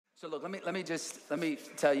So look, let me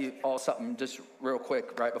tell you all something just real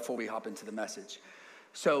quick right before we hop into the message.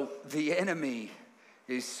 So the enemy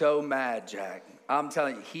is so mad, Jack. I'm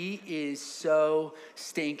telling you, he is so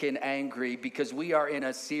stinking angry because we are in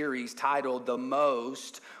a series titled The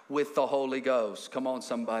Most with the Holy Ghost. Come on,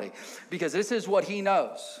 somebody. Because this is what he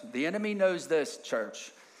knows. The enemy knows this,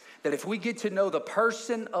 church, that if we get to know the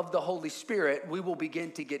person of the Holy Spirit, we will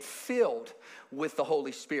begin to get filled with the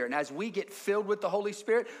Holy Spirit. And as we get filled with the Holy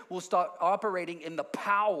Spirit, we'll start operating in the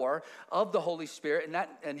power of the Holy Spirit.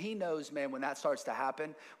 And he knows, man, when that starts to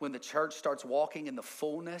happen, when the church starts walking in the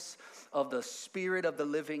fullness of the Spirit of the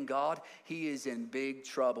living God, he is in big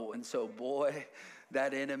trouble. And so, boy,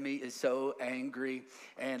 that enemy is so angry.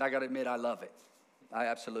 And I got to admit, I love it. I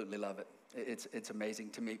absolutely love it. It's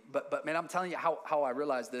amazing to me. But man, I'm telling you how I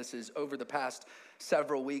realize this is over the past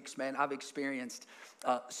several weeks, man, I've experienced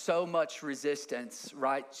so much resistance,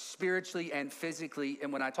 right? Spiritually and physically.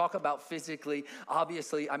 And when I talk about physically,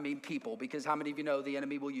 obviously, I mean people. Because how many of you know the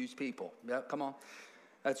enemy will use people? Yeah, come on.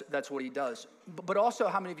 That's what he does. But also,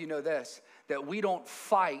 how many of you know this? That we don't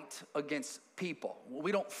fight against people.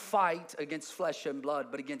 We don't fight against flesh and blood,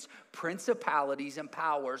 but against principalities and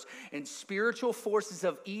powers and spiritual forces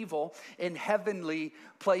of evil in heavenly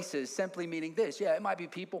places. Simply meaning this. Yeah, it might be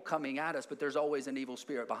people coming at us, but there's always an evil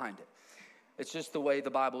spirit behind it. It's just the way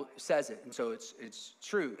the Bible says it. And so it's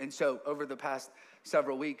true. And so over the past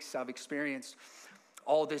several weeks, I've experienced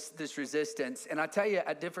all this resistance. And I tell you,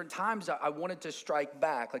 at different times, I wanted to strike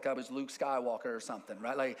back like I was Luke Skywalker or something,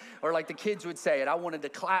 right? Or like the kids would say it, I wanted to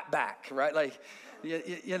clap back, right?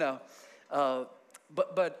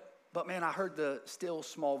 But man, I heard the still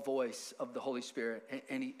small voice of the Holy Spirit,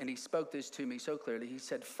 and he spoke this to me so clearly. He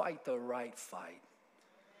said, fight the right fight.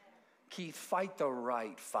 Keith, fight the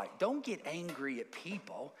right fight. Don't get angry at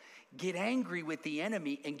people. Get angry with the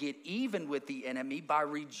enemy and get even with the enemy by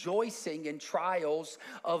rejoicing in trials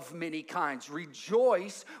of many kinds.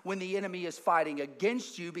 Rejoice when the enemy is fighting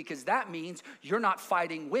against you, because that means you're not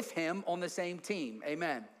fighting with him on the same team.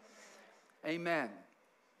 Amen. Amen.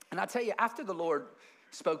 And I tell you, after the Lord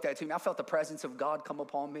spoke that to me, I felt the presence of God come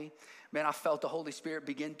upon me. Man, I felt the Holy Spirit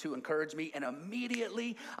begin to encourage me, and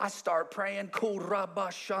immediately I start praying.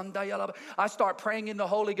 I start praying in the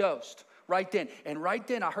Holy Ghost. Right then. And right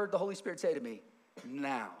then, I heard the Holy Spirit say to me,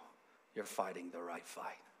 now you're fighting the right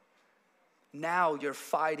fight. Now you're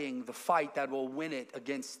fighting the fight that will win it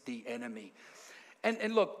against the enemy.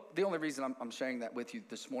 And look, the only reason I'm sharing that with you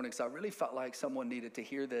this morning is I really felt like someone needed to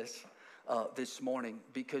hear this this morning,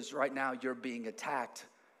 because right now you're being attacked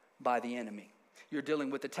by the enemy. You're dealing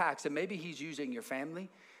with attacks, and maybe he's using your family.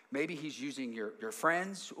 Maybe he's using your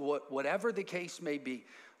friends. Whatever the case may be,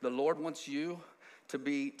 the Lord wants you to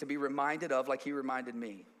be reminded of, like he reminded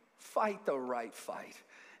me, fight the right fight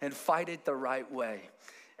and fight it the right way.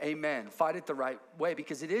 Amen. Fight it the right way,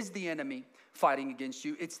 because it is the enemy fighting against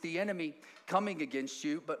you. It's the enemy coming against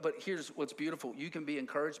you. But here's what's beautiful. You can be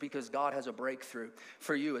encouraged because God has a breakthrough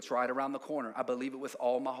for you. It's right around the corner. I believe it with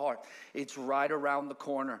all my heart. It's right around the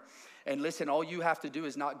corner. And listen, all you have to do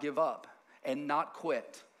is not give up and not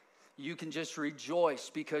quit. You can just rejoice,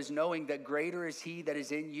 because knowing that greater is he that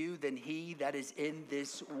is in you than he that is in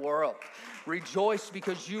this world. Rejoice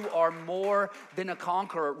because you are more than a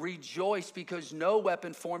conqueror. Rejoice because no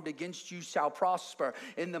weapon formed against you shall prosper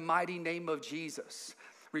in the mighty name of Jesus.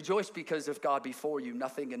 Rejoice because if God be for you,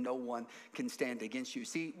 nothing and no one can stand against you.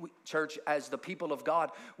 See, church, as the people of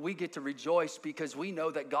God, we get to rejoice because we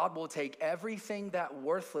know that God will take everything that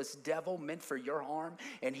worthless devil meant for your harm,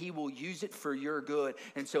 and he will use it for your good.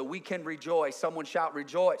 And so we can rejoice. Someone shout,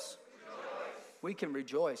 rejoice. Rejoice. We can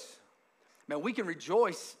rejoice. Man, we can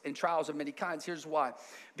rejoice in trials of many kinds. Here's why.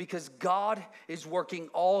 Because God is working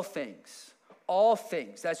all things. All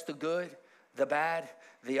things. That's the good, the bad,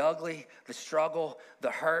 the ugly, the struggle,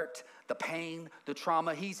 the hurt, the pain, the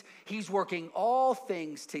trauma. He's working all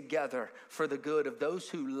things together for the good of those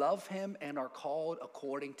who love him and are called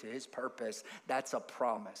according to his purpose. That's a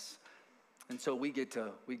promise. And so we get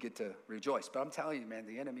to rejoice. But I'm telling you, man,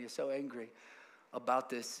 the enemy is so angry about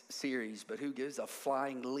this series, but who gives a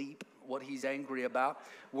flying leap what he's angry about?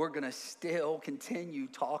 We're going to still continue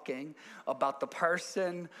talking about the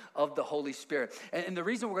person of the Holy Spirit. And the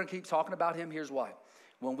reason we're going to keep talking about him, here's why.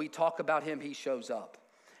 When we talk about him, he shows up.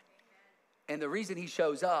 And the reason he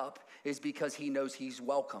shows up is because he knows he's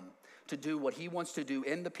welcome to do what he wants to do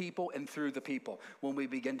in the people and through the people. When we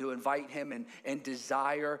begin to invite him and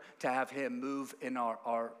desire to have him move in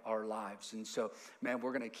our lives. And so, man,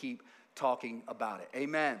 we're going to keep talking about it.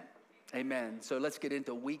 Amen. Amen. So let's get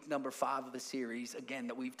into week number 5 of the series, again,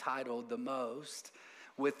 that we've titled The Most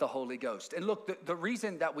with the Holy Ghost. And look, the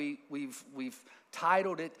reason that we've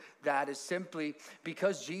titled it that is simply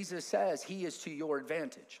because Jesus says he is to your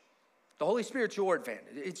advantage. The Holy Spirit's your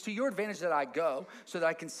advantage. It's to your advantage that I go so that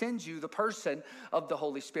I can send you the person of the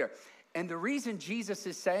Holy Spirit. And the reason Jesus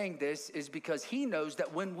is saying this is because he knows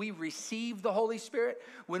that when we receive the Holy Spirit,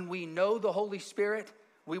 when we know the Holy Spirit,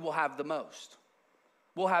 we will have the most.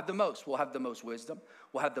 We'll have the most. We'll have the most wisdom.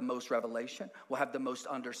 We'll have the most revelation. We'll have the most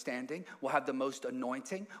understanding. We'll have the most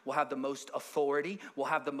anointing. We'll have the most authority. We'll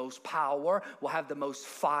have the most power. We'll have the most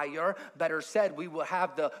fire. Better said, we will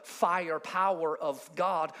have the fire power of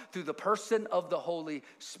God through the person of the Holy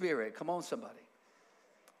Spirit. Come on, somebody.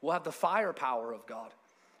 We'll have the fire power of God.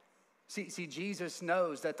 See, Jesus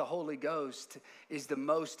knows that the Holy Ghost is the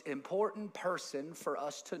most important person for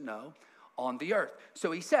us to know on the earth.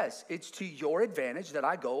 So he says, it's to your advantage that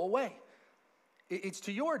I go away. It's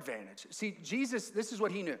to your advantage. See, Jesus, this is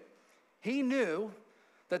what he knew. He knew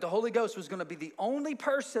that the Holy Ghost was going to be the only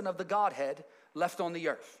person of the Godhead left on the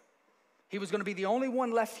earth. He was going to be the only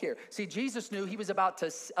one left here. See, Jesus knew he was about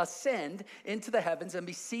to ascend into the heavens and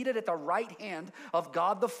be seated at the right hand of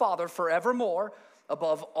God the Father forevermore,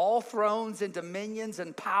 above all thrones and dominions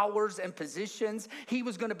and powers and positions. He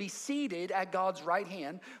was going to be seated at God's right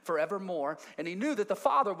hand forevermore. And he knew that the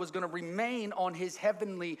Father was going to remain on his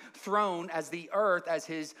heavenly throne as the earth, as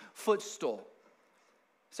his footstool.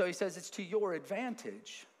 So he says, it's to your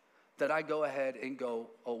advantage that I go ahead and go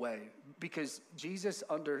away. Because Jesus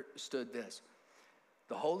understood this.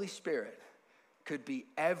 The Holy Spirit could be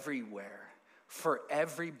everywhere for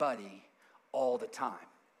everybody all the time.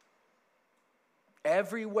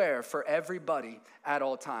 Everywhere for everybody at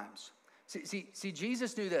all times. See,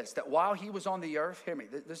 Jesus knew this, that while he was on the earth, hear me,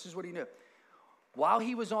 this is what he knew. While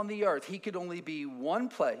he was on the earth, he could only be one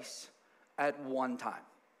place at one time.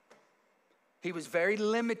 He was very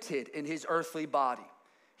limited in his earthly body.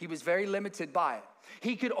 He was very limited by it.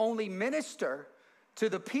 He could only minister to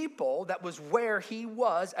the people that was where he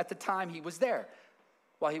was at the time he was there,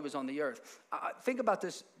 while he was on the earth. Think about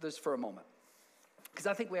this for a moment. Because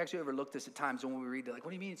I think we actually overlook this at times when we read it. Like,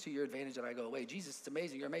 what do you mean it's to your advantage that I go away? Jesus, it's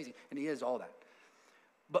amazing, you're amazing. And he is all that.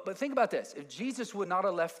 But think about this. If Jesus would not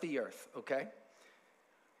have left the earth, okay?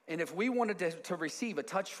 And if we wanted to receive a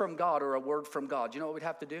touch from God or a word from God, you know what we'd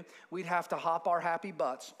have to do? We'd have to hop our happy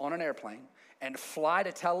butts on an airplane and fly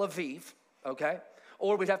to Tel Aviv, okay?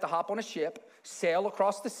 Or we'd have to hop on a ship, sail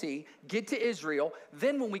across the sea, get to Israel.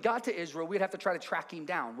 Then when we got to Israel, we'd have to try to track him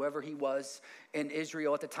down, wherever he was in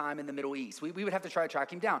Israel at the time in the Middle East. We would have to try to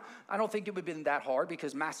track him down. I don't think it would have been that hard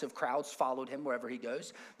because massive crowds followed him wherever he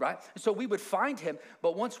goes, right? So we would find him,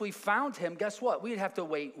 but once we found him, guess what? We'd have to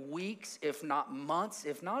wait weeks, if not months,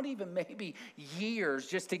 if not even maybe years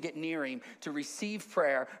just to get near him, to receive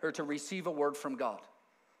prayer or to receive a word from God.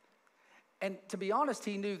 And to be honest,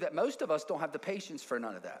 he knew that most of us don't have the patience for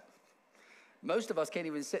none of that. Most of us can't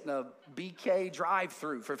even sit in a BK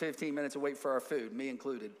drive-through for 15 minutes and wait for our food, me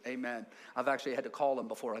included. Amen. I've actually had to call him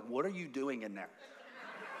before, like, what are you doing in there?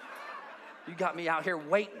 You got me out here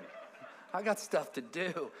waiting. I got stuff to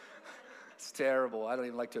do. It's terrible. I don't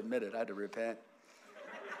even like to admit it. I had to repent.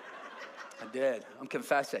 I did. I'm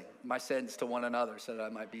confessing my sins to one another so that I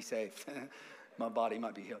might be saved. My body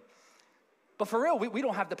might be healed. But for real, we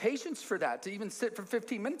don't have the patience for that, to even sit for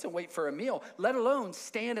 15 minutes and wait for a meal, let alone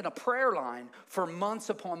stand in a prayer line for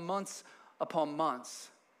months upon months upon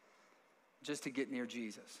months just to get near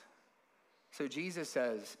Jesus. So Jesus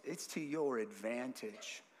says, it's to your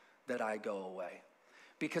advantage that I go away,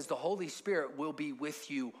 because the Holy Spirit will be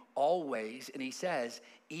with you always. And he says,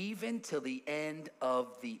 even till the end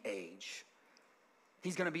of the age.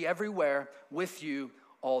 He's going to be everywhere with you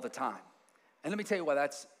all the time. And let me tell you why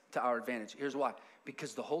that's to our advantage. Here's why.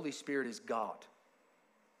 Because the Holy Spirit is God.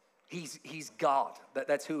 He's God.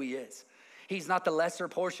 That's who he is. He's not the lesser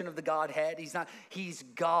portion of the Godhead. He's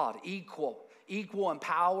God, equal in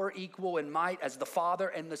power, equal in might as the Father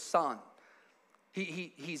and the Son.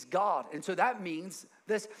 He's God. And so that means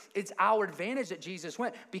this, it's our advantage that Jesus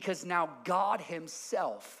went, because now God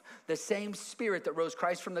himself, the same Spirit that rose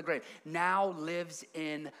Christ from the grave, now lives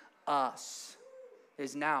in us.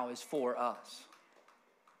 Is for us.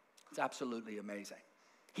 It's absolutely amazing.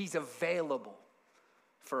 He's available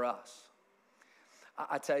for us.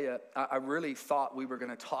 I tell you, I really thought we were going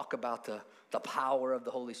to talk about the power of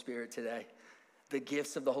the Holy Spirit today, the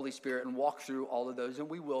gifts of the Holy Spirit, and walk through all of those, and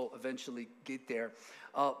we will eventually get there.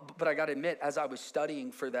 But I got to admit, as I was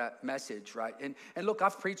studying for that message, right, and look,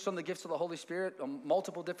 I've preached on the gifts of the Holy Spirit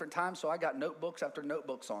multiple different times, so I got notebooks after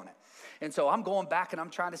notebooks on it. And so I'm going back and I'm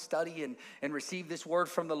trying to study and receive this word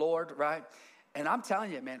from the Lord, right? And I'm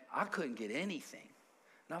telling you, man, I couldn't get anything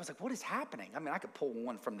And I was like, what is happening? I mean, I could pull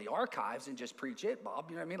one from the archives and just preach it, Bob.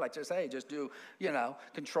 You know what I mean? Like, just, hey, just do,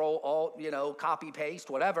 control, alt, copy, paste,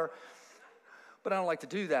 whatever. But I don't like to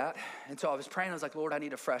do that. And so I was praying. I was like, Lord, I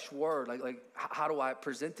need a fresh word. Like how do I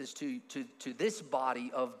present this to this body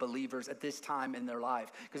of believers at this time in their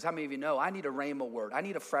life? Because how many of you know I need a rhema word? I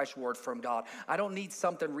need a fresh word from God. I don't need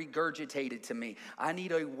something regurgitated to me. I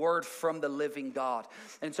need a word from the living God.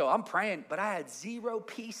 And so I'm praying, but I had zero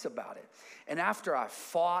peace about it. And after I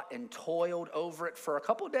fought and toiled over it for a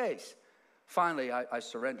couple of days, finally I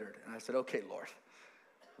surrendered. And I said, okay, Lord,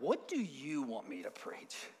 what do you want me to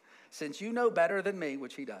preach? Since you know better than me,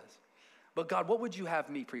 which he does. But God, what would you have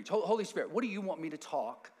me preach? Holy Spirit, what do you want me to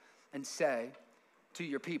talk and say to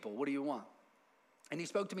your people? What do you want? And he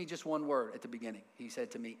spoke to me just one word at the beginning. He said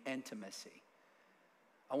to me, intimacy.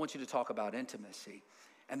 I want you to talk about intimacy.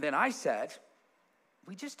 And then I said,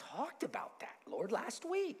 we just talked about that, Lord, last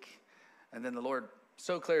week. And then the Lord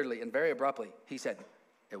so clearly and very abruptly, he said,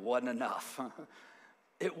 it wasn't enough.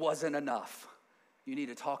 It wasn't enough. You need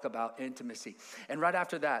to talk about intimacy. And right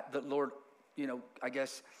after that, the Lord, I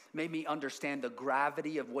guess, made me understand the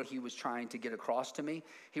gravity of what he was trying to get across to me.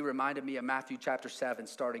 He reminded me of Matthew chapter 7,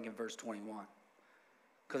 starting in verse 21.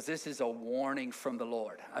 Because this is a warning from the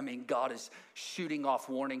Lord. I mean, God is shooting off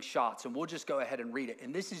warning shots, and we'll just go ahead and read it.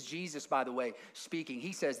 And this is Jesus, by the way, speaking.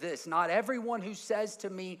 He says this, not everyone who says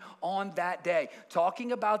to me on that day,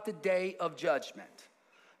 talking about the day of judgment,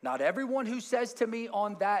 not everyone who says to me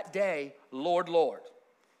on that day, Lord, Lord,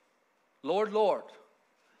 Lord, Lord,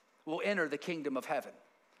 will enter the kingdom of heaven,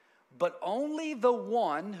 but only the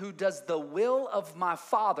one who does the will of my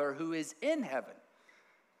Father who is in heaven.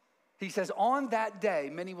 He says, on that day,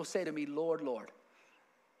 many will say to me, Lord, Lord,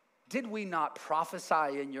 did we not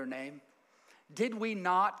prophesy in your name? Did we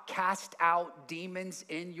not cast out demons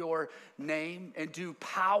in your name and do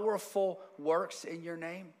powerful works in your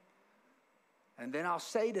name? And then I'll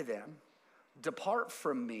say to them, depart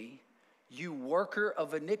from me, you worker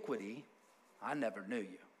of iniquity. I never knew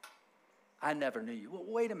you. I never knew you. Well,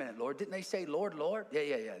 wait a minute, Lord. Didn't they say, Lord, Lord?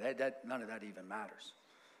 Yeah. That none of that even matters.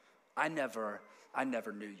 I never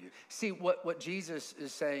knew you. See, what Jesus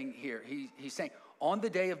is saying here, he's saying, on the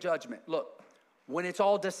day of judgment, look, when it's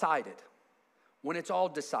all decided,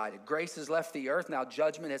 grace has left the earth, now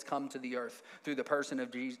judgment has come to the earth through the person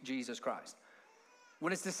of Jesus Christ.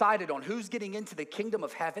 When it's decided on who's getting into the kingdom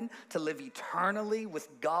of heaven to live eternally with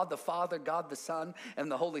God the Father, God the Son, and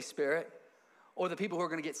the Holy Spirit, or the people who are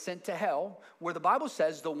going to get sent to hell, where the Bible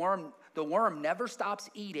says the worm never stops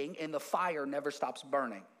eating and the fire never stops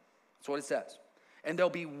burning. That's what it says. And there'll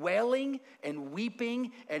be wailing and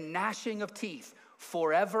weeping and gnashing of teeth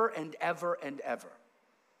forever and ever and ever.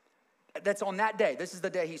 That's on that day. This is the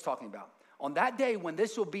day he's talking about. On that day when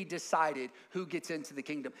this will be decided who gets into the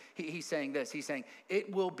kingdom, he's saying this. He's saying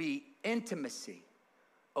it will be intimacy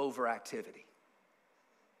over activity.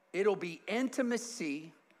 It'll be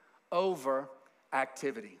intimacy over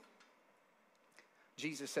activity.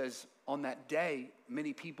 Jesus says on that day,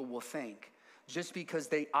 many people will think, just because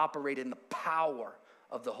they operate in the power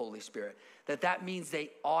of the Holy Spirit, that means they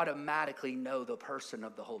automatically know the person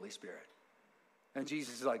of the Holy Spirit. And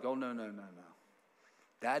Jesus is like, oh, no.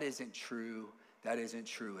 That isn't true. That isn't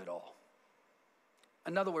true at all.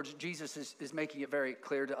 In other words, Jesus is making it very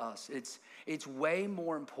clear to us. It's way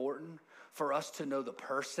more important for us to know the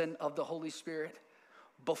person of the Holy Spirit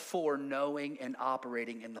before knowing and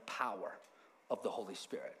operating in the power of the Holy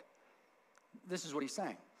Spirit. This is what he's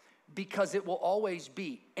saying. Because it will always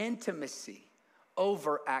be intimacy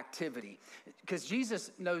over activity. Because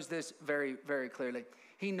Jesus knows this very, very clearly.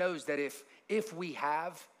 He knows that if we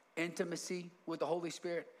have intimacy with the Holy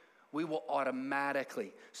Spirit, we will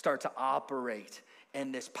automatically start to operate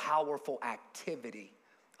in this powerful activity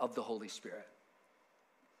of the Holy Spirit.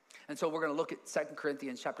 And so we're going to look at 2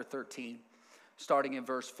 Corinthians chapter 13, starting in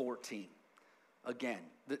verse 14. Again,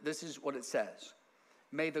 this is what it says.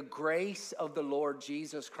 May the grace of the Lord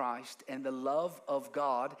Jesus Christ and the love of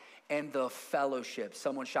God and the fellowship,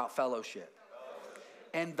 someone shout fellowship,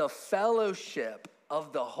 and the fellowship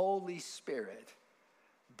of the Holy Spirit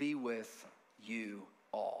be with you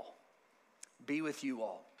all. Be with you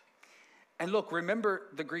all. And look, remember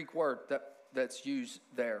the Greek word that's used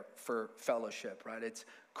there for fellowship, right? It's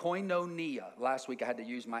koinonia. Last week I had to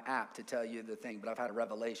use my app to tell you the thing, but I've had a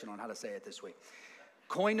revelation on how to say it this week.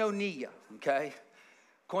 Koinonia, okay?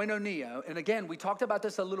 Koinonia. And again, we talked about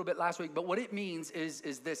this a little bit last week, but what it means is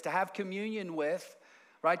this: to have communion with,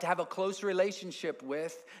 right? To have a close relationship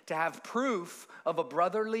with, to have proof of a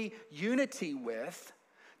brotherly unity with,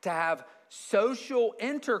 to have social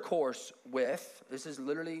intercourse with. This is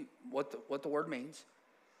literally what the word means.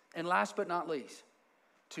 And last but not least,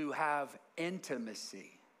 to have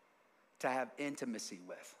intimacy,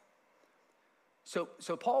 with.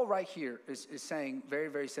 So Paul right here is saying very,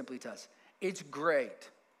 very simply to us, it's great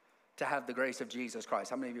to have the grace of Jesus Christ.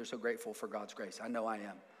 How many of you are so grateful for God's grace? I know I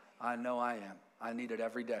am. I need it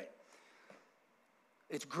every day.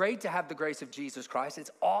 It's great to have the grace of Jesus Christ.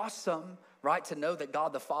 It's awesome, right, to know that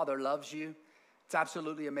God the Father loves you. It's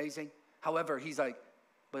absolutely amazing. However, he's like,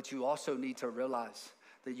 but you also need to realize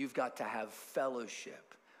that you've got to have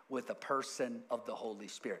fellowship with the person of the Holy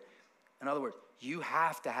Spirit. In other words, you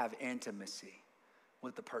have to have intimacy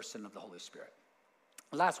with the person of the Holy Spirit.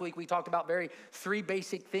 Last week, we talked about three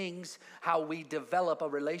basic things, how we develop a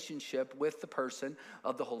relationship with the person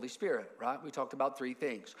of the Holy Spirit, right? We talked about three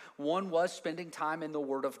things. One was spending time in the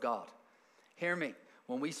Word of God. Hear me.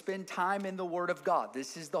 When we spend time in the Word of God,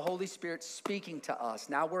 this is the Holy Spirit speaking to us.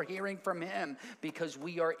 Now we're hearing from Him because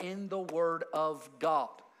we are in the Word of God.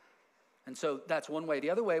 And so that's one way. The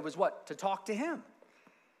other way was what? To talk to Him.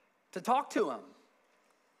 To talk to Him.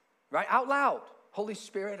 Right? Out loud. Holy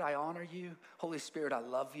Spirit, I honor you. Holy Spirit, I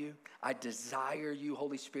love you. I desire you,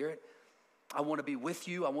 Holy Spirit. I want to be with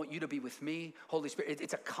you. I want you to be with me. Holy Spirit,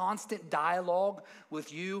 it's a constant dialogue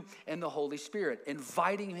with you and the Holy Spirit,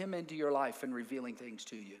 inviting Him into your life and revealing things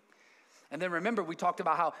to you. And then remember, we talked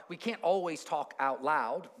about how we can't always talk out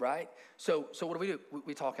loud, right? So what do?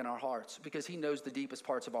 We talk in our hearts because He knows the deepest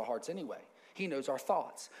parts of our hearts anyway. He knows our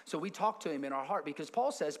thoughts. So we talk to Him in our heart because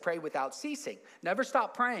Paul says, pray without ceasing. Never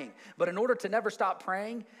stop praying. But in order to never stop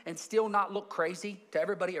praying and still not look crazy to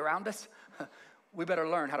everybody around us, we better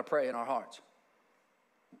learn how to pray in our hearts.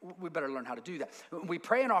 We better learn how to do that. We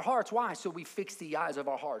pray in our hearts. Why? So we fix the eyes of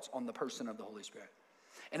our hearts on the person of the Holy Spirit.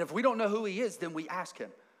 And if we don't know who He is, then we ask Him,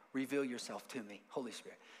 reveal yourself to me, Holy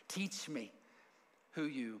Spirit. Teach me who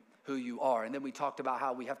you are. And then we talked about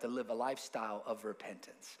how we have to live a lifestyle of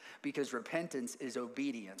repentance because repentance is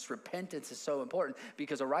obedience. Repentance is so important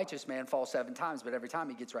because a righteous man falls 7 times, but every time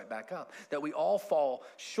he gets right back up. That we all fall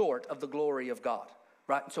short of the glory of God.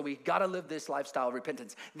 Right? So we got to live this lifestyle of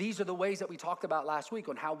repentance. These are the ways that we talked about last week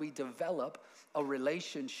on how we develop a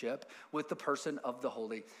relationship with the person of the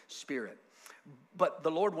Holy Spirit. But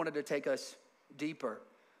the Lord wanted to take us deeper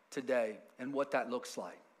today in what that looks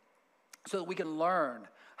like so that we can learn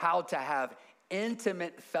how to have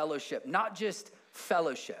intimate fellowship, not just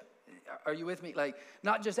fellowship. Are you with me? Like,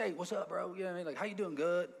 not just, hey, what's up, bro? You know what I mean? Like, how you doing?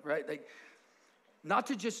 Good, right? Like, not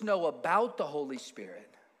to just know about the Holy Spirit,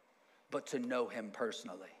 but to know Him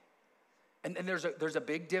personally. And there's a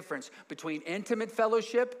big difference between intimate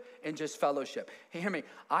fellowship and just fellowship. Hey, hear me.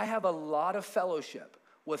 I have a lot of fellowship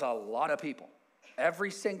with a lot of people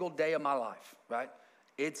every single day of my life, right?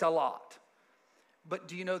 It's a lot. But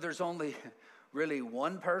do you know there's only really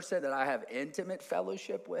one person that I have intimate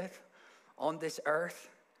fellowship with on this earth?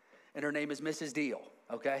 And her name is Mrs. Deal,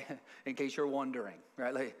 okay? In case you're wondering,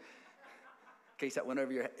 right? Like, in case that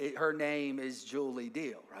whenever her name is Julie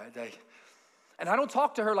Deal, right? And I don't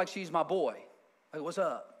talk to her like she's my boy. Like, what's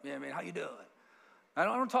up? Yeah, I mean, how you doing? I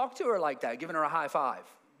don't talk to her like that, giving her a high five.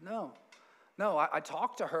 No, I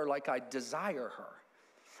talk to her like I desire her.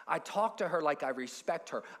 I talk to her like I respect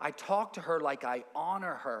her. I talk to her like I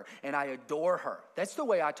honor her and I adore her. That's the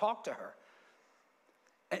way I talk to her.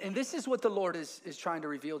 And this is what the Lord is trying to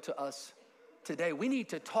reveal to us today. We need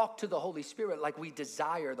to talk to the Holy Spirit like we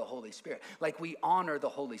desire the Holy Spirit, like we honor the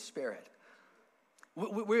Holy Spirit.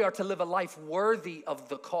 We are to live a life worthy of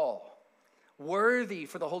the call, worthy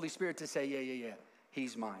for the Holy Spirit to say, yeah,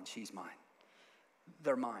 he's mine, she's mine.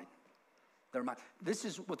 They're mine. They're mine. This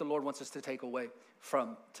is what the Lord wants us to take away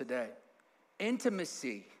from today.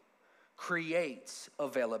 Intimacy creates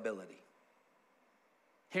availability.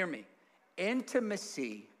 Hear me.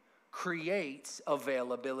 Intimacy creates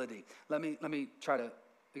availability. Let me try to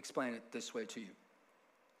explain it this way to you.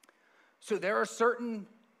 So there are certain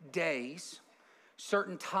days,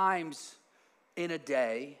 certain times in a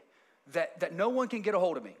day that no one can get a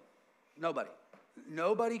hold of me. Nobody.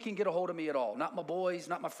 Nobody can get a hold of me at all. Not my boys,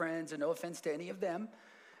 not my friends, and no offense to any of them,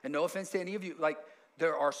 and no offense to any of you. Like,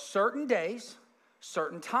 there are certain days,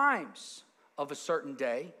 certain times of a certain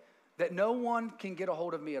day that no one can get a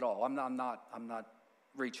hold of me at all. I'm not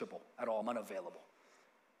reachable at all. I'm unavailable.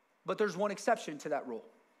 But there's one exception to that rule.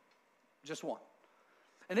 Just one.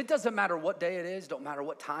 And it doesn't matter what day it is, don't matter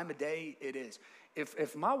what time of day it is.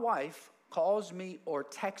 If my wife calls me or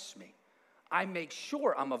texts me, I make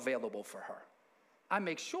sure I'm available for her. I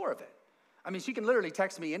make sure of it. I mean, she can literally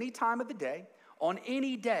text me any time of the day, on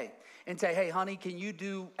any day, and say, hey, honey, can you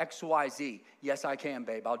do X, Y, Z? Yes, I can,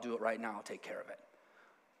 babe. I'll do it right now. I'll take care of it.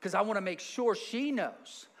 Because I want to make sure she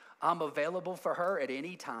knows I'm available for her at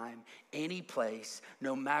any time, any place,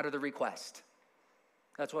 no matter the request.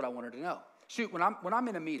 That's what I wanted to know. Shoot, when I'm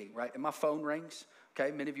in a meeting, right, and my phone rings,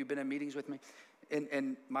 okay, many of you have been in meetings with me,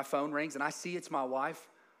 and my phone rings, and I see it's my wife,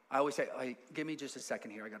 I always say, hey, give me just a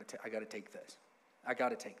second here. I got to take this. I got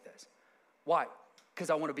to take this. Why?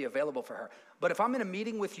 Because I want to be available for her. But if I'm in a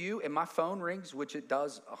meeting with you and my phone rings, which it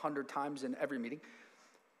does 100 times in every meeting,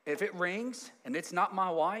 if it rings and it's not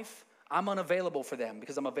my wife, I'm unavailable for them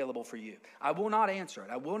because I'm available for you. I will not answer it.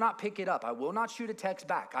 I will not pick it up. I will not shoot a text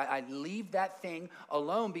back. I leave that thing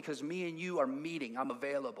alone because me and you are meeting. I'm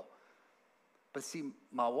available. But see,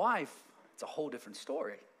 my wife, it's a whole different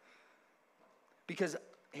story. Because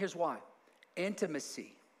here's why.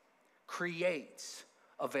 Intimacy creates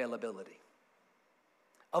availability.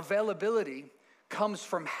 Availability comes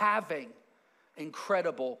from having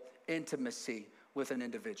incredible intimacy with an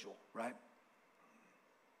individual, right?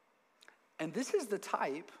 And this is the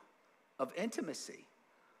type of intimacy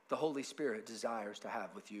the Holy Spirit desires to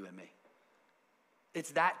have with you and me.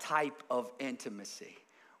 It's that type of intimacy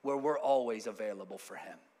where we're always available for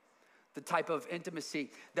him. The type of intimacy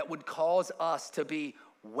that would cause us to be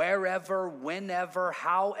wherever, whenever,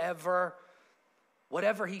 however,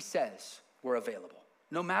 whatever he says, we're available.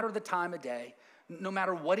 No matter the time of day, no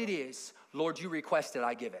matter what it is, Lord, you requested,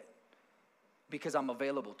 I give it. Because I'm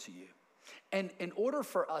available to you. And in order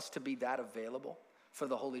for us to be that available for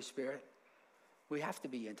the Holy Spirit, we have to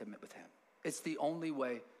be intimate with him. It's the only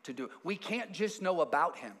way to do it. We can't just know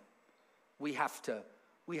about him. We have to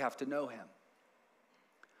know him.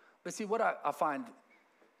 But see, what I find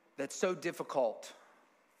that's so difficult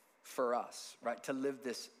for us, right, to live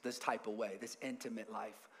this type of way, this intimate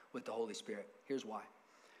life with the Holy Spirit. Here's why.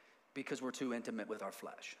 Because we're too intimate with our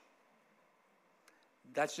flesh.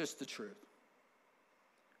 That's just the truth.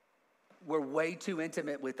 We're way too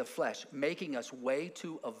intimate with the flesh, making us way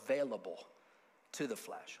too available to the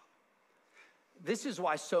flesh. This is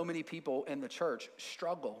why so many people in the church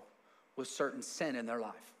struggle with certain sin in their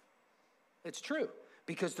life. It's true,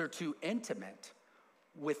 because they're too intimate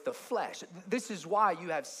with the flesh. This is why you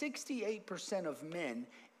have 68% of men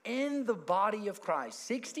in the body of Christ,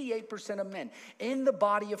 68% of men in the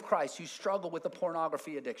body of Christ who struggle with a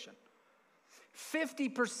pornography addiction.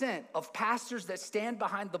 50% of pastors that stand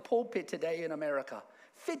behind the pulpit today in America,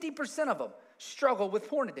 50% of them struggle with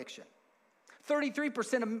porn addiction.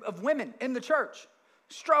 33% of women in the church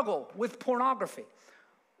struggle with pornography.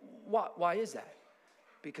 Why is that?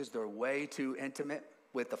 Because they're way too intimate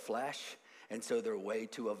with the flesh, and so they're way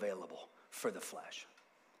too available for the flesh.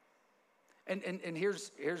 And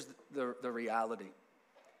here's the reality.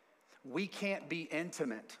 We can't be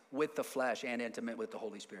intimate with the flesh and intimate with the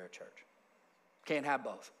Holy Spirit, church. Can't have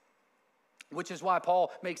both. Which is why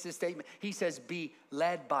Paul makes this statement. He says, be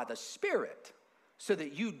led by the Spirit so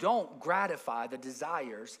that you don't gratify the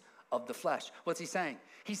desires of the flesh. What's he saying?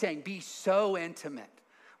 He's saying, be so intimate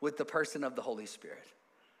with the person of the Holy Spirit.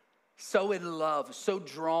 So in love, so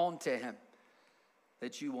drawn to him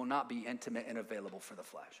that you will not be intimate and available for the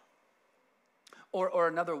flesh. Or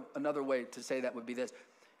another way to say that would be this.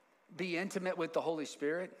 Be intimate with the Holy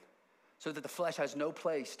Spirit so that the flesh has no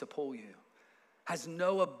place to pull you. Has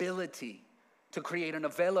no ability to create an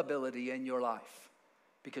availability in your life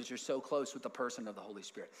because you're so close with the person of the Holy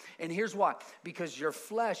Spirit. And here's why. Because your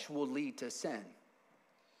flesh will lead to sin.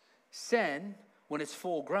 Sin, when it's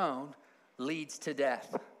full grown, leads to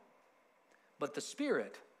death. But the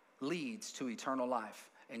Spirit leads to eternal life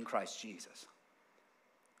in Christ Jesus.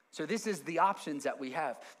 So this is the options that we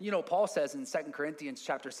have. You know, Paul says in 2 Corinthians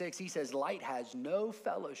chapter 6, he says, light has no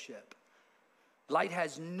fellowship. Light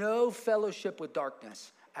has no fellowship with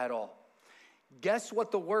darkness at all. Guess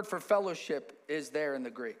what the word for fellowship is there in the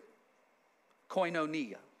Greek?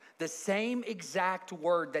 Koinonia. The same exact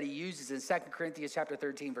word that he uses in 2 Corinthians chapter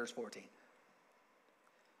 13, verse 14.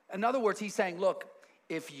 In other words, he's saying, look,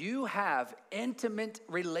 if you have intimate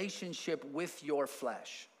relationship with your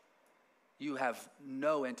flesh, you have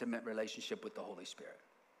no intimate relationship with the Holy Spirit.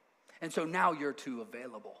 And so now you're too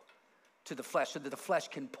available to the flesh so that the flesh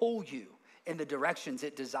can pull you in the directions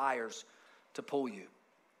it desires to pull you.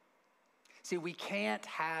 See, we can't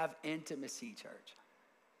have intimacy, church,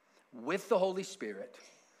 with the Holy Spirit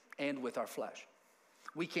and with our flesh.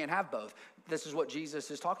 We can't have both. This is what Jesus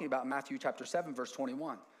is talking about in Matthew chapter 7, verse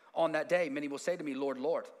 21. On that day, many will say to me, Lord,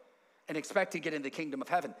 Lord, and expect to get in the kingdom of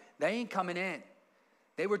heaven. They ain't coming in.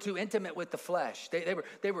 They were too intimate with the flesh.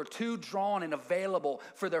 They were too drawn and available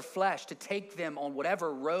for their flesh to take them on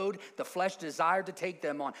whatever road the flesh desired to take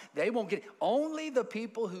them on. They won't get it. Only the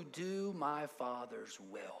people who do my Father's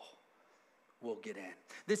will get in.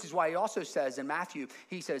 This is why he also says in Matthew,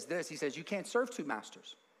 he says this. He says, you can't serve two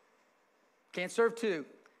masters. Can't serve two.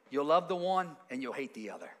 You'll love the one and you'll hate the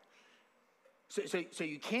other. So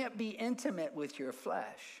you can't be intimate with your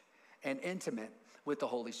flesh and intimate with the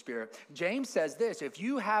Holy Spirit. James says this, if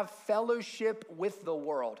you have fellowship with the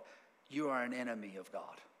world, you are an enemy of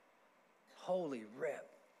God. Holy rip.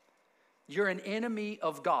 You're an enemy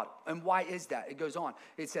of God. And why is that? It goes on.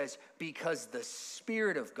 It says, because the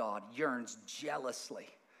Spirit of God yearns jealously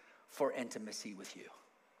for intimacy with you.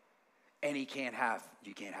 And you can't have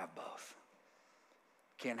both.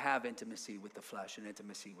 Can't have intimacy with the flesh and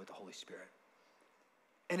intimacy with the Holy Spirit.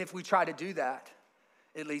 And if we try to do that,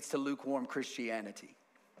 it leads to lukewarm Christianity.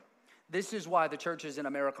 This is why the churches in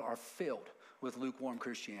America are filled with lukewarm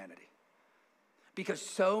Christianity. Because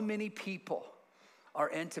so many people are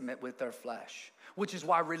intimate with their flesh, which is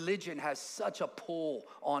why religion has such a pull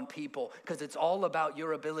on people, because it's all about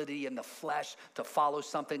your ability in the flesh to follow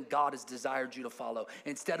something God has desired you to follow,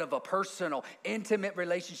 instead of a personal, intimate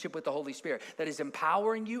relationship with the Holy Spirit that is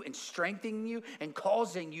empowering you and strengthening you and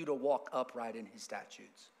causing you to walk upright in his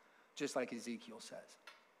statutes, just like Ezekiel says.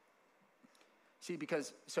 See,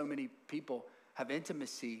 because so many people have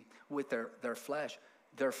intimacy with their flesh,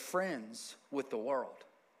 they're friends with the world.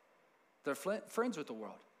 They're friends with the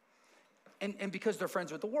world. And because they're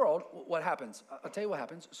friends with the world, what happens? I'll tell you what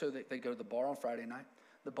happens. So they go to the bar on Friday night,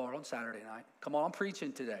 the bar on Saturday night. Come on, I'm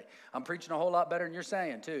preaching today. I'm preaching a whole lot better than you're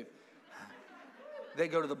saying, too. They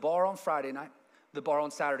go to the bar on Friday night, the bar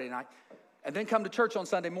on Saturday night, and then come to church on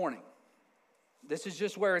Sunday morning. This is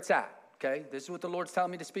just where it's at, okay? This is what the Lord's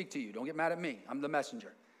telling me to speak to you. Don't get mad at me. I'm the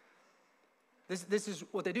messenger. This is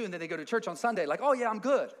what they do, and then they go to church on Sunday like, oh, yeah, I'm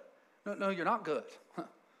good. No, you're not good.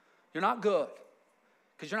 You're not good.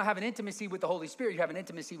 Because you're not having intimacy with the Holy Spirit. You're having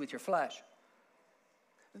intimacy with your flesh.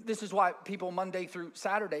 This is why people Monday through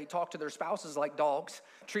Saturday talk to their spouses like dogs,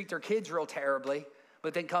 treat their kids real terribly,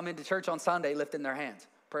 but then come into church on Sunday lifting their hands.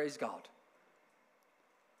 Praise God.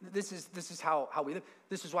 This is how we live.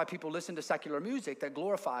 This is why people listen to secular music that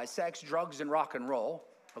glorifies sex, drugs, and rock and roll.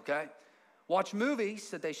 Okay? Watch movies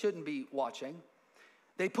that they shouldn't be watching.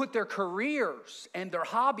 They put their careers and their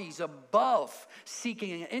hobbies above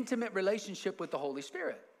seeking an intimate relationship with the Holy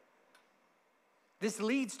Spirit. This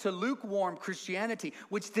leads to lukewarm Christianity,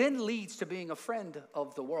 which then leads to being a friend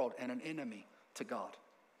of the world and an enemy to God.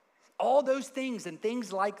 All those things and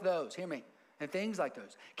things like those, hear me, and things like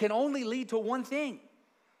those can only lead to one thing.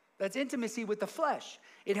 That's intimacy with the flesh.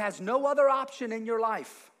 It has no other option in your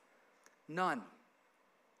life. None.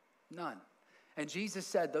 None. And Jesus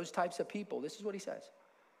said those types of people, this is what he says,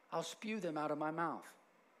 I'll spew them out of my mouth.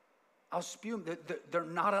 I'll spew them. They're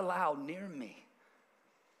not allowed near me.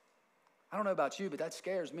 I don't know about you, but that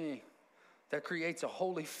scares me. That creates a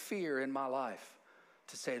holy fear in my life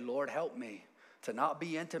to say, Lord, help me to not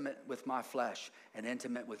be intimate with my flesh and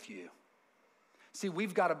intimate with you. See,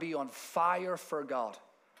 we've got to be on fire for God.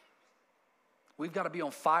 We've got to be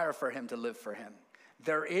on fire for him to live for him.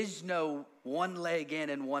 There is no one leg in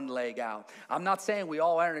and one leg out. I'm not saying we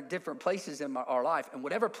all are in different places in our life, and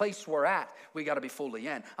whatever place we're at, we got to be fully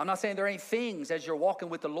in. I'm not saying there ain't things as you're walking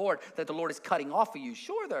with the Lord that the Lord is cutting off of you.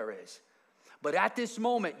 Sure there is. But at this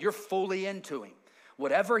moment, you're fully into him.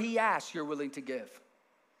 Whatever he asks, you're willing to give.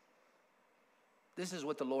 This is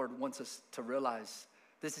what the Lord wants us to realize.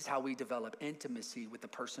 This is how we develop intimacy with the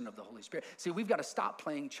person of the Holy Spirit. See, we've got to stop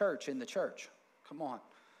playing church in the church. Come on.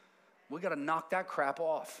 We got to knock that crap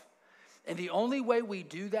off. And the only way we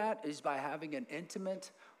do that is by having an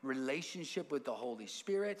intimate relationship with the Holy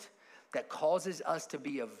Spirit that causes us to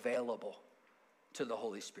be available to the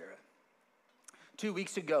Holy Spirit. 2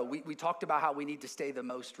 weeks ago, we talked about how we need to stay the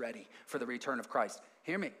most ready for the return of Christ.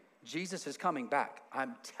 Hear me. Jesus is coming back.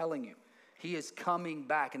 I'm telling you. He is coming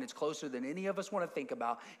back, and it's closer than any of us want to think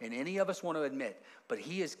about and any of us want to admit. But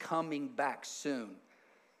he is coming back soon.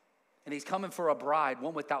 And he's coming for a bride,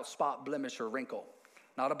 one without spot, blemish, or wrinkle.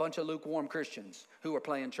 Not a bunch of lukewarm Christians who are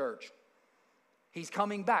playing church. He's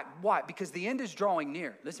coming back. Why? Because the end is drawing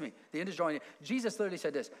near. Listen to me. The end is drawing near. Jesus literally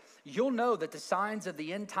said this. You'll know that the signs of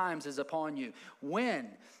the end times is upon you when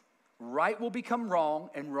right will become wrong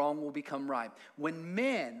and wrong will become right. When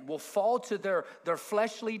men will fall to their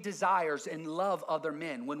fleshly desires and love other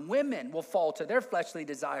men. When women will fall to their fleshly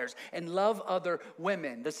desires and love other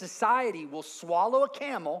women. The society will swallow a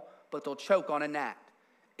camel, but they'll choke on a gnat.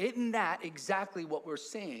 Isn't that exactly what we're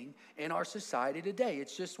seeing in our society today?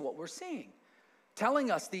 It's just what we're seeing. Telling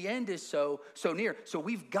us the end is so near. So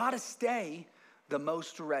we've got to stay the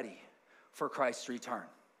most ready for Christ's return.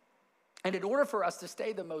 And in order for us to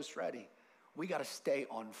stay the most ready, we got to stay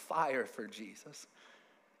on fire for Jesus.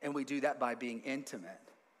 And we do that by being intimate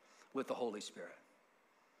with the Holy Spirit.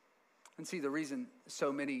 And see, the reason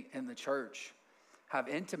so many in the church have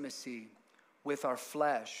intimacy with our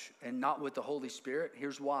flesh and not with the Holy Spirit,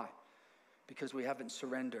 here's why. Because we haven't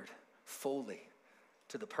surrendered fully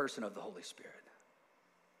to the person of the Holy Spirit.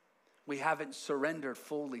 We haven't surrendered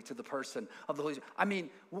fully to the person of the Holy Spirit. I mean,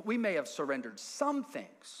 we may have surrendered some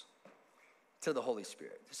things to the Holy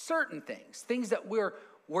Spirit. Certain things that we're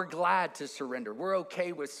glad to surrender. We're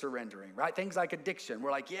okay with surrendering, right? Things like addiction.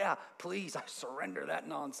 We're like, yeah, please, I surrender that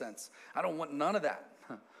nonsense. I don't want none of that.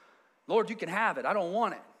 Lord, you can have it. I don't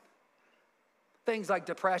want it. Things like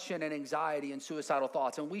depression and anxiety and suicidal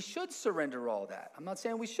thoughts. And we should surrender all that. I'm not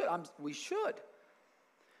saying we should. We should.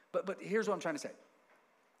 But here's what I'm trying to say.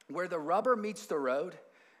 Where the rubber meets the road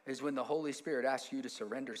is when the Holy Spirit asks you to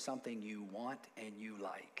surrender something you want and you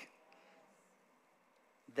like.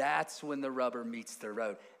 That's when the rubber meets the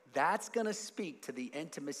road. That's going to speak to the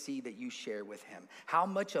intimacy that you share with him. How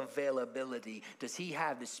much availability does he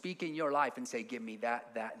have to speak in your life and say, give me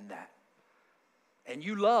that, that, and that? And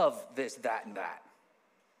you love this, that, and that.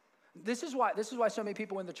 This is why so many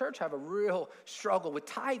people in the church have a real struggle with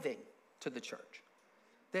tithing to the church.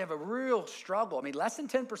 They have a real struggle. I mean, less than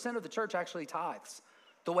 10% of the church actually tithes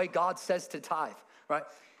the way God says to tithe, right?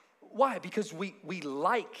 Why? Because we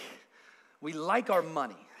like our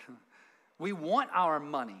money. We want our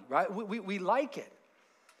money, right? We like it.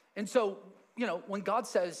 And so, when God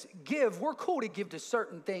says give, we're cool to give to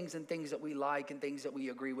certain things and things that we like and things that we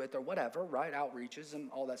agree with or whatever, right? Outreaches and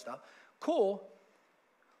all that stuff. Cool.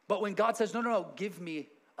 But when God says, no, give me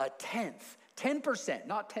a tenth, 10%,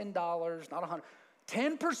 not $10, not $100,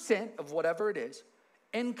 10% of whatever it is,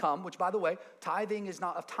 income, which by the way, tithing is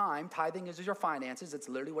not of time. Tithing is your finances. That's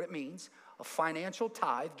literally what it means. A financial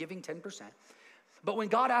tithe, giving 10%. But when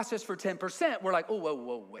God asks us for 10%, we're like, oh,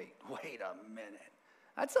 whoa, wait a minute.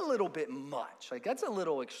 That's a little bit much. Like, that's a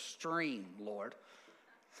little extreme, Lord.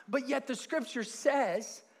 But yet the scripture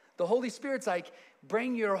says, the Holy Spirit's like,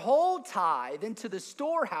 bring your whole tithe into the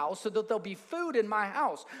storehouse so that there'll be food in my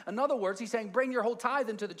house. In other words, he's saying, bring your whole tithe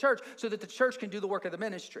into the church so that the church can do the work of the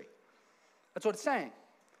ministry. That's what it's saying.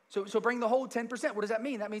 So bring the whole 10%. What does that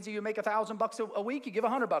mean? That means that you make $1,000 a week, you give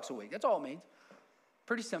 $100 a week. That's all it means.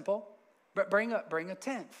 Pretty simple. But bring a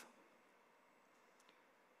tenth.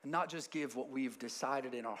 And not just give what we've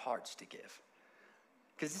decided in our hearts to give.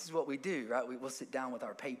 Because this is what we do, right? We'll sit down with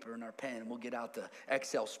our paper and our pen, and we'll get out the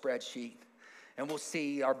Excel spreadsheet, and we'll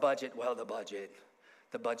see our budget. Well, the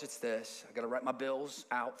budget's this. I got to write my bills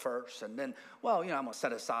out first, and then, I'm going to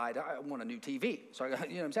set aside. I want a new TV, so I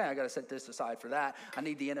got to set this aside for that. I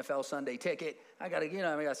need the NFL Sunday ticket. I got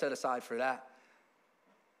to set aside for that.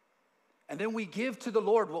 And then we give to the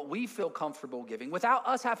Lord what we feel comfortable giving without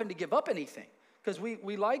us having to give up anything. Because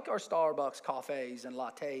we like our Starbucks coffees and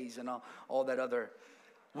lattes and all that other.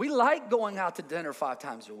 We like going out to dinner 5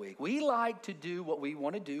 times a week. We like to do what we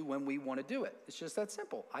want to do when we want to do it. It's just that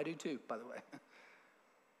simple. I do too, by the way.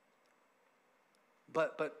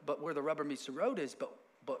 But where the rubber meets the road is,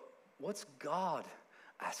 but what's God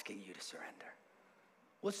asking you to surrender?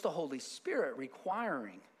 What's the Holy Spirit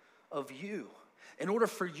requiring of you in order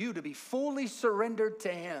for you to be fully surrendered to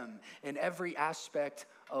him in every aspect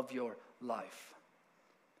of your life?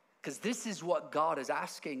 Because this is what God is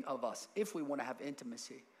asking of us if we want to have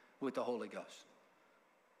intimacy with the Holy Ghost.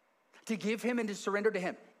 To give him and to surrender to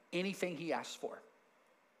him anything he asks for.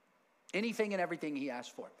 Anything and everything he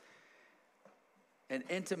asks for. And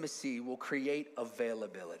intimacy will create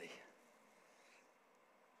availability.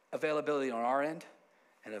 Availability on our end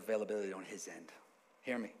and availability on his end.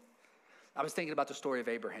 Hear me. I was thinking about the story of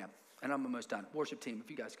Abraham, and I'm almost done. Worship team,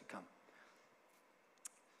 if you guys could come.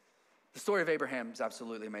 The story of Abraham is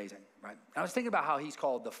absolutely amazing, right? I was thinking about how he's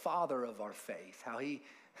called the father of our faith, how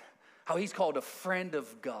he's called a friend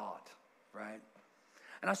of God, right?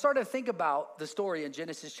 And I started to think about the story in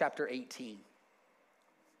Genesis chapter 18.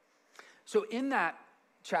 So in that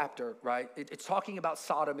chapter, right, it's talking about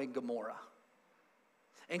Sodom and Gomorrah.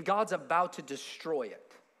 And God's about to destroy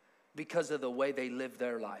it because of the way they live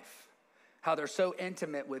their life. How they're so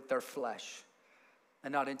intimate with their flesh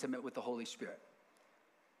and not intimate with the Holy Spirit.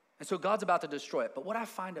 And so God's about to destroy it. But what I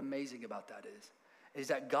find amazing about that is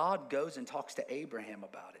that God goes and talks to Abraham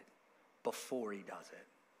about it before he does it.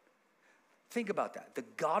 Think about that. The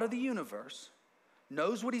God of the universe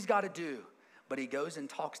knows what he's got to do, but he goes and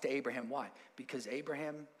talks to Abraham. Why? Because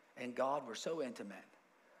Abraham and God were so intimate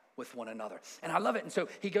with one another. And I love it. And so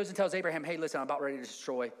he goes and tells Abraham, hey, listen, I'm about ready to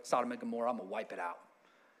destroy Sodom and Gomorrah. I'm going to wipe it out.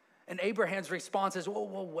 And Abraham's response is, well,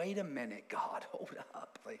 wait a minute, God, hold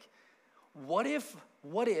up. Like, what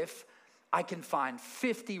if I can find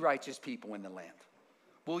 50 righteous people in the land?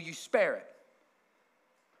 Will you spare it?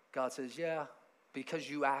 God says, yeah, because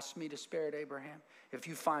you asked me to spare it, Abraham. If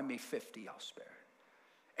you find me 50, I'll spare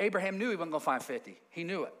it. Abraham knew he wasn't going to find 50. He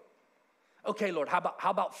knew it. Okay, Lord, how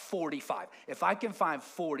about 45? If I can find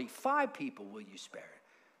 45 people, will you spare it?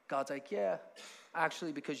 God's like, yeah,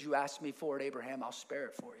 actually, because you asked me for it, Abraham, I'll spare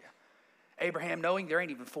it for you. Abraham, knowing there ain't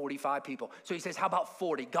even 45 people. So he says, how about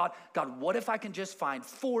 40? God, what if I can just find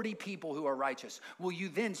 40 people who are righteous? Will you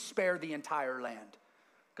then spare the entire land?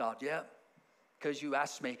 God, yeah, because you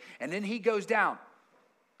asked me. And then he goes down,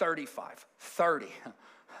 35, 30,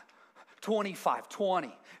 25,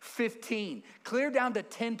 20, 15, clear down to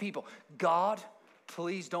 10 people. God,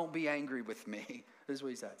 please don't be angry with me. This is what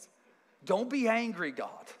he says. Don't be angry,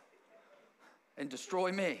 God, and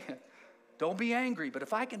destroy me. Don't be angry, but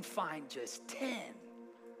if I can find just 10,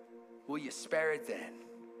 will you spare it then?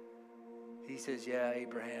 He says, yeah,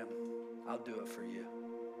 Abraham, I'll do it for you.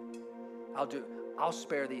 I'll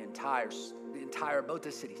spare the entire, both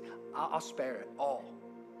the cities. I'll spare it all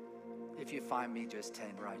if you find me just 10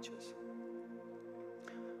 righteous.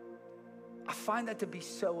 I find that to be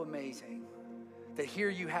so amazing that here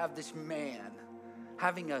you have this man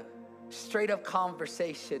having a straight up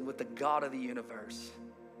conversation with the God of the universe.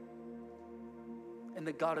 And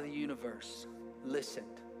the God of the universe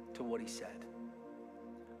listened to what he said,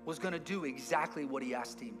 was going to do exactly what he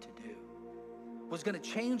asked him to do, was going to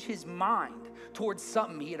change his mind towards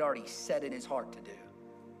something he had already said in his heart to do.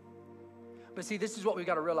 But see, this is what we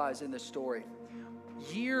got to realize in this story.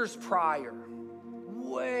 Years prior,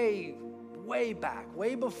 way back,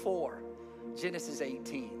 way before Genesis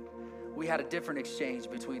 18, we had a different exchange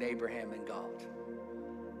between Abraham and God.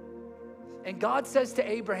 And God says to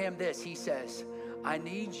Abraham this, he says, I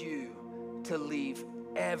need you to leave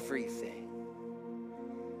everything.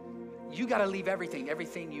 You got to leave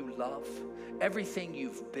everything you love, everything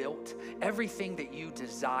you've built, everything that you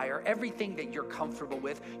desire, everything that you're comfortable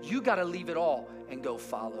with. You got to leave it all and go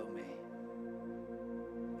follow me.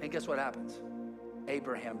 And guess what happens?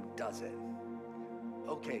 Abraham does it.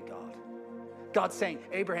 Okay, God. God's saying,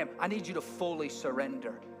 Abraham, I need you to fully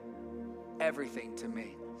surrender everything to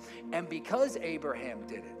me. And because Abraham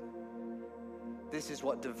did it, this is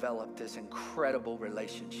what developed this incredible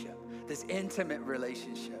relationship, this intimate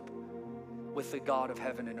relationship with the God of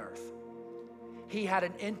heaven and earth. He had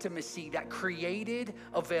an intimacy that created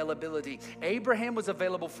availability. Abraham was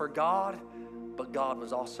available for God, but God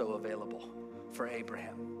was also available for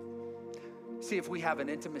Abraham. See, if we have an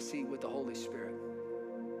intimacy with the Holy Spirit,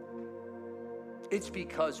 it's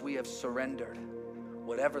because we have surrendered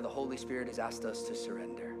whatever the Holy Spirit has asked us to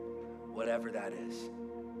surrender, whatever that is.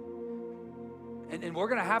 And we're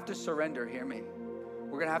going to have to surrender, hear me.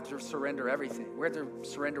 We're going to have to surrender everything. We're going to have to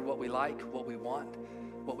surrender what we like, what we want,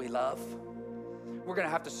 what we love. We're going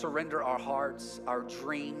to have to surrender our hearts, our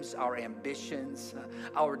dreams, our ambitions,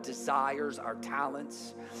 our desires, our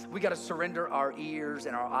talents. We got to surrender our ears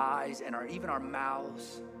and our eyes and even our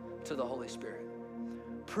mouths to the Holy Spirit,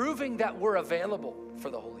 proving that we're available for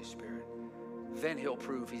the Holy Spirit. Then he'll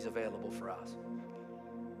prove he's available for us.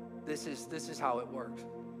 This is how it works.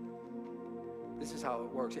 This is how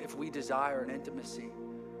it works. If we desire an intimacy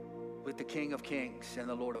with the King of Kings and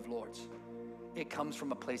the Lord of Lords, it comes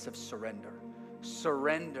from a place of surrender.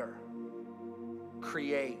 Surrender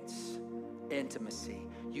creates intimacy.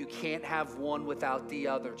 You can't have one without the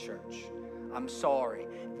other, church. I'm sorry.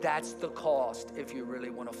 That's the cost if you really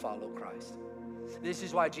want to follow Christ. This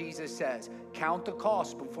is why Jesus says, count the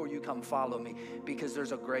cost before you come follow me, because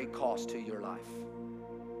there's a great cost to your life.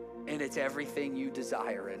 And it's everything you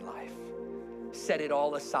desire in life. Set it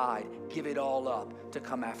all aside, give it all up to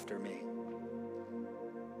come after me.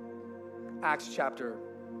 Acts chapter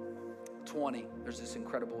 20, there's this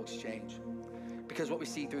incredible exchange. Because what we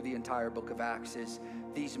see through the entire book of Acts is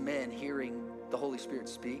these men hearing the Holy Spirit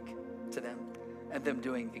speak to them and them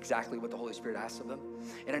doing exactly what the Holy Spirit asked of them.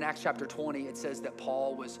 And in Acts chapter 20, it says that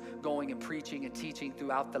Paul was going and preaching and teaching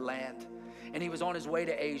throughout the land. And he was on his way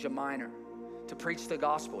to Asia Minor to preach the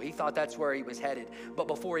gospel. He thought that's where he was headed. But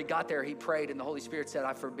before he got there, he prayed, and the Holy Spirit said,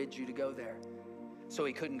 I forbid you to go there. So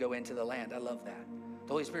he couldn't go into the land. I love that.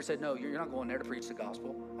 The Holy Spirit said, no, you're not going there to preach the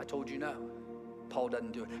gospel. I told you no. Paul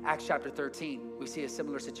doesn't do it. Acts chapter 13, we see a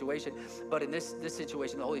similar situation. But in this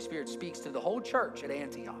situation, the Holy Spirit speaks to the whole church at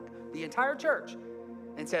Antioch, the entire church,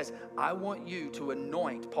 and says, I want you to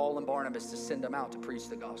anoint Paul and Barnabas to send them out to preach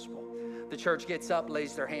the gospel. The church gets up,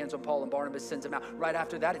 lays their hands on Paul and Barnabas, sends them out. Right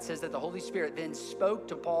after that, it says that the Holy Spirit then spoke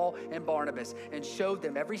to Paul and Barnabas and showed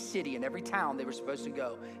them every city and every town they were supposed to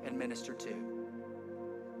go and minister to.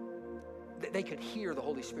 They could hear the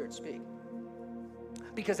Holy Spirit speak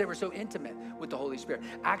because they were so intimate with the Holy Spirit.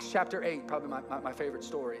 Acts chapter 8, probably my favorite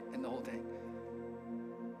story in the whole thing,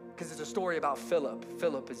 because it's a story about Philip.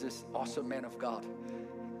 Philip is this awesome man of God.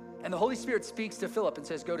 And the Holy Spirit speaks to Philip and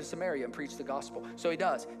says, go to Samaria and preach the gospel. So he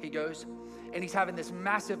does. He goes, and he's having this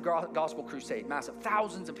massive gospel crusade, massive.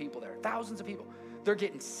 Thousands of people there, thousands of people. They're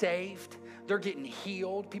getting saved. They're getting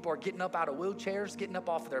healed. People are getting up out of wheelchairs, getting up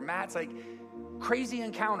off of their mats. Like crazy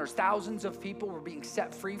encounters. Thousands of people were being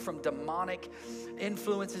set free from demonic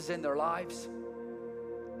influences in their lives,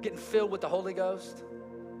 getting filled with the Holy Ghost.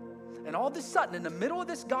 And all of a sudden, in the middle of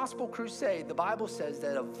this gospel crusade, the Bible says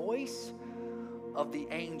that a voice of the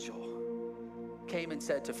angel came and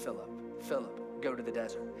said to Philip, Philip, go to the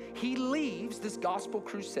desert. He leaves this gospel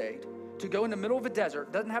crusade to go in the middle of a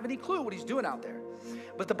desert, doesn't have any clue what he's doing out there.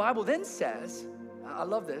 But the Bible then says, I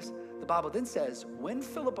love this, the Bible then says, when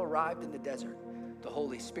Philip arrived in the desert, the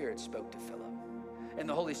Holy Spirit spoke to Philip. And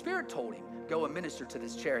the Holy Spirit told him, go and minister to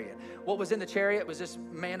this chariot. What was in the chariot was this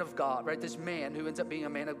man of God, right? This man who ends up being a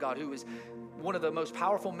man of God, who was one of the most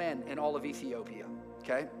powerful men in all of Ethiopia,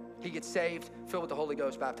 okay? He gets saved, filled with the Holy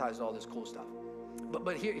Ghost, baptized, all this cool stuff.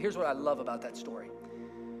 But here's what I love about that story.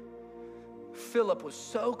 Philip was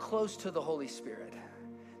so close to the Holy Spirit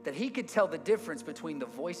that he could tell the difference between the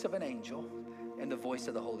voice of an angel and the voice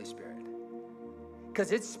of the Holy Spirit.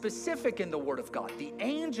 Because it's specific in the Word of God. The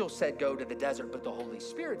angel said, go to the desert, but the Holy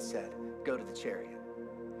Spirit said, go to the chariot.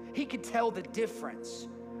 He could tell the difference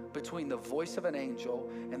between the voice of an angel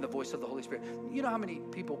and the voice of the Holy Spirit. You know how many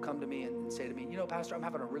people come to me and say to me, you know, Pastor, I'm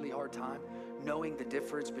having a really hard time knowing the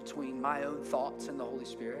difference between my own thoughts and the Holy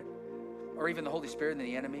Spirit, or even the Holy Spirit and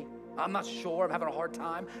the enemy. I'm not sure. I'm having a hard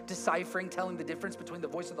time deciphering, telling the difference between the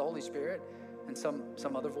voice of the Holy Spirit and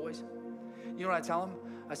some other voice. You know what I tell them?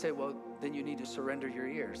 I say, well, then you need to surrender your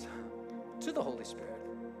ears to the Holy Spirit.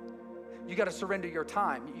 You got to surrender your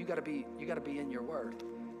time. You got to be in your Word.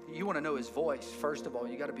 You want to know His voice. First of all,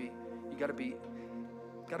 you got to be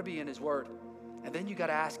in His Word, and then you got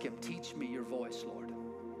to ask Him, teach me your voice, Lord.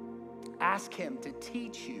 Ask Him to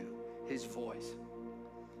teach you His voice.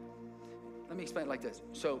 Let me explain it like this.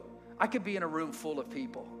 So I could be in a room full of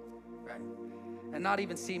people, right, and not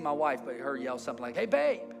even see my wife, but her yell something like, "Hey,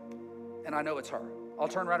 babe," and I know it's her. I'll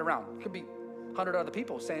turn right around. It could be 100 other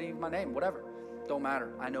people saying my name, whatever. Don't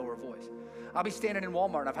matter. I know her voice. I'll be standing in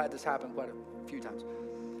Walmart, and I've had this happen quite a few times.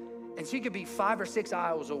 And she could be 5 or 6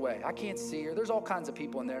 aisles away. I can't see her. There's all kinds of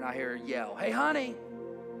people in there, and I hear her yell, "Hey, honey."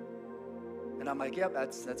 And I'm like, yep,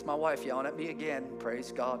 that's my wife yelling at me again.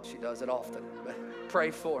 Praise God. She does it often. But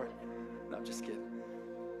pray for her. No, I'm just kidding.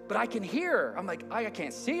 But I can hear her. I'm like, I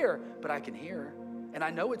can't see her, but I can hear her. And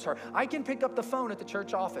I know it's her. I can pick up the phone at the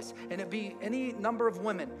church office, and it'd be any number of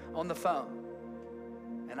women on the phone.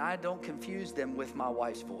 And I don't confuse them with my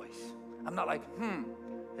wife's voice. I'm not like,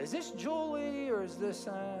 is this Julie or is this,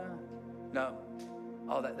 no.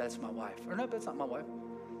 Oh, that's my wife. Or no, that's not my wife.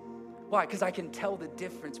 Why? Because I can tell the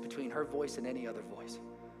difference between her voice and any other voice.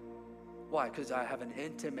 Why? Because I have an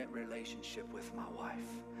intimate relationship with my wife.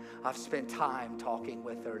 I've spent time talking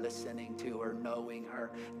with her, listening to her, knowing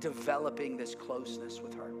her, developing this closeness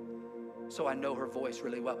with her. So I know her voice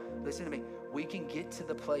really well. Listen to me. We can get to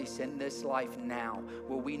the place in this life now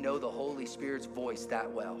where we know the Holy Spirit's voice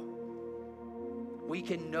that well. We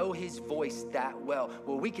can know His voice that well,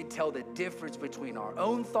 where we can tell the difference between our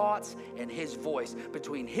own thoughts and His voice,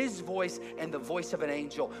 between His voice and the voice of an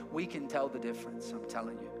angel. We can tell the difference, I'm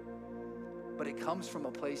telling you. But it comes from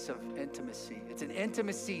a place of intimacy. It's an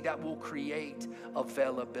intimacy that will create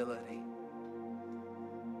availability.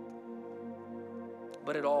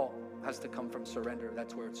 But it all has to come from surrender.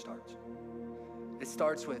 That's where it starts. It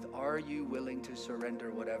starts with, are you willing to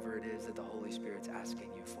surrender whatever it is that the Holy Spirit's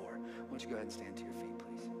asking you for? Why don't you go ahead and stand to your feet,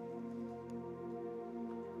 please?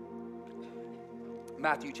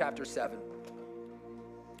 Matthew chapter 7.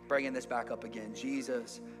 Bringing this back up again.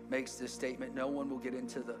 Jesus makes this statement, no one will get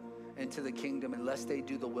into the kingdom unless they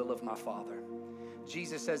do the will of my Father.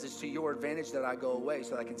 Jesus says it's to your advantage that I go away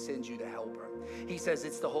so that I can send you the helper. He says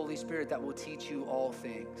it's the Holy Spirit that will teach you all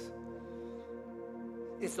things.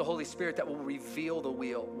 It's the Holy Spirit that will reveal the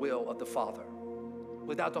will of the Father.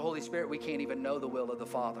 Without the Holy Spirit, we can't even know the will of the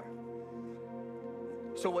Father.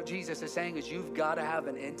 So what Jesus is saying is you've got to have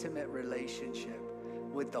an intimate relationship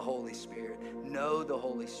with the Holy Spirit. Know the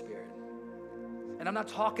Holy Spirit. And I'm not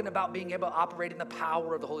talking about being able to operate in the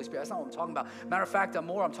power of the Holy Spirit. That's not what I'm talking about. Matter of fact, I'm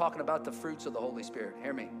talking about the fruits of the Holy Spirit.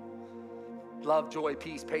 Hear me. Love, joy,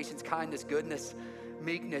 peace, patience, kindness, goodness,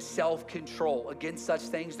 meekness, self-control. Against such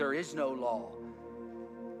things there is no law.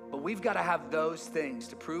 But we've got to have those things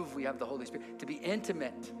to prove we have the Holy Spirit, to be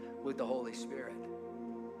intimate with the Holy Spirit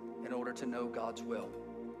in order to know God's will.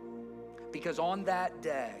 Because on that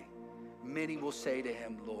day, many will say to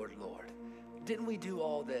Him, Lord, Lord, didn't we do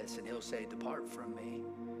all this? And He'll say, depart from me.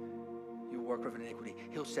 You worker of iniquity.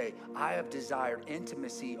 He'll say, I have desired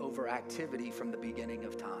intimacy over activity from the beginning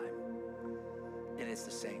of time. And it's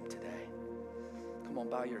the same today. Come on,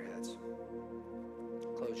 bow your heads.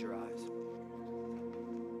 Close your eyes.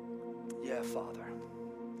 Yeah, Father.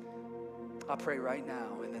 I pray right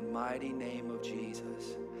now in the mighty name of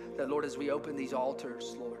Jesus that, Lord, as we open these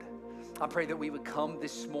altars, Lord, I pray that we would come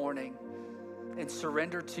this morning and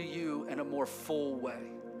surrender to you in a more full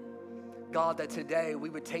way. God, that today we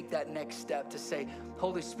would take that next step to say,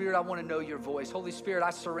 Holy Spirit, I want to know your voice. Holy Spirit, I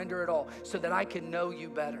surrender it all so that I can know you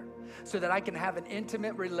better, so that I can have an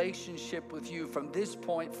intimate relationship with you from this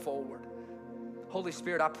point forward. Holy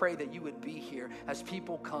Spirit, I pray that you would be here as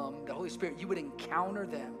people come. The Holy Spirit, you would encounter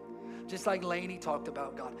them. Just like Lainey talked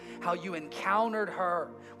about, God, how you encountered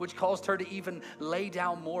her, which caused her to even lay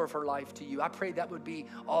down more of her life to you. I pray that would be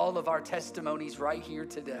all of our testimonies right here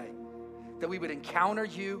today, that we would encounter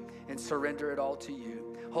you and surrender it all to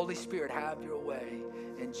you. Holy Spirit, have your way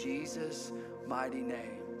in Jesus' mighty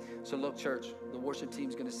name. So look, church, the worship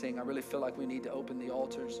team's going to sing. I really feel like we need to open the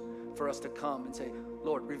altars for us to come and say,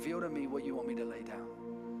 Lord, reveal to me what you want me to lay down.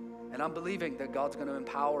 And I'm believing that God's going to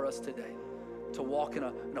empower us today to walk in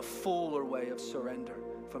a fuller way of surrender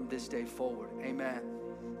from this day forward. Amen.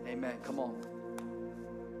 Amen. Come on.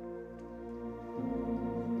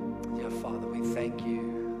 Yeah, Father, we thank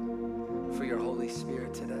you for your Holy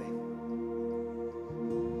Spirit today.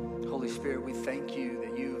 Holy Spirit, we thank you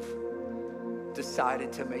that you've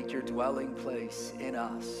decided to make your dwelling place in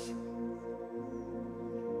us.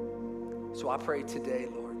 So I pray today,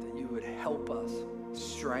 Lord, that you would help us,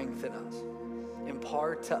 strengthen us,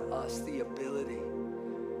 impart to us the ability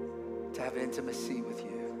to have intimacy with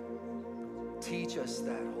you. Teach us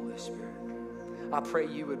that, Holy Spirit. I pray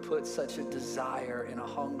you would put such a desire and a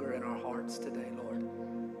hunger in our hearts today, Lord,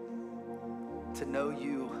 to know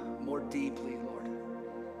you more deeply, Lord.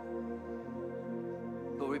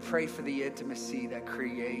 Lord, we pray for the intimacy that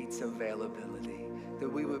creates availability, that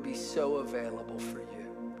we would be so available for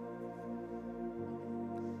you,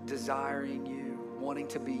 desiring you, wanting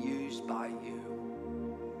to be used by you.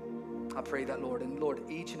 I pray that, Lord, and Lord,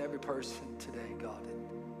 each and every person today, God, that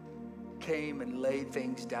came and laid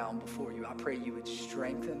things down before you, I pray you would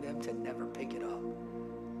strengthen them to never pick it up.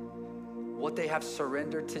 What they have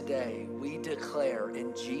surrendered today, we declare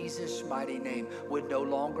in Jesus' mighty name, would no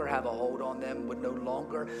longer have a hold on them, would no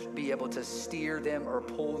longer be able to steer them or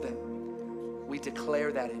pull them. We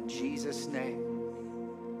declare that in Jesus'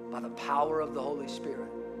 name, by the power of the Holy Spirit.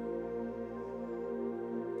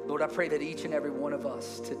 Lord, I pray that each and every one of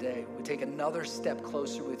us today would take another step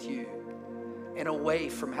closer with you and away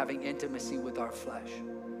from having intimacy with our flesh,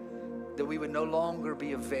 that we would no longer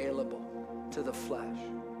be available to the flesh.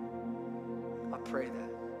 I pray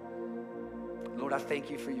that. Lord, I thank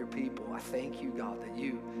you for your people. I thank you, God, that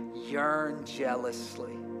you yearn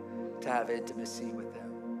jealously to have intimacy with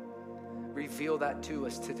them. Reveal that to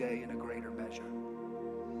us today in a greater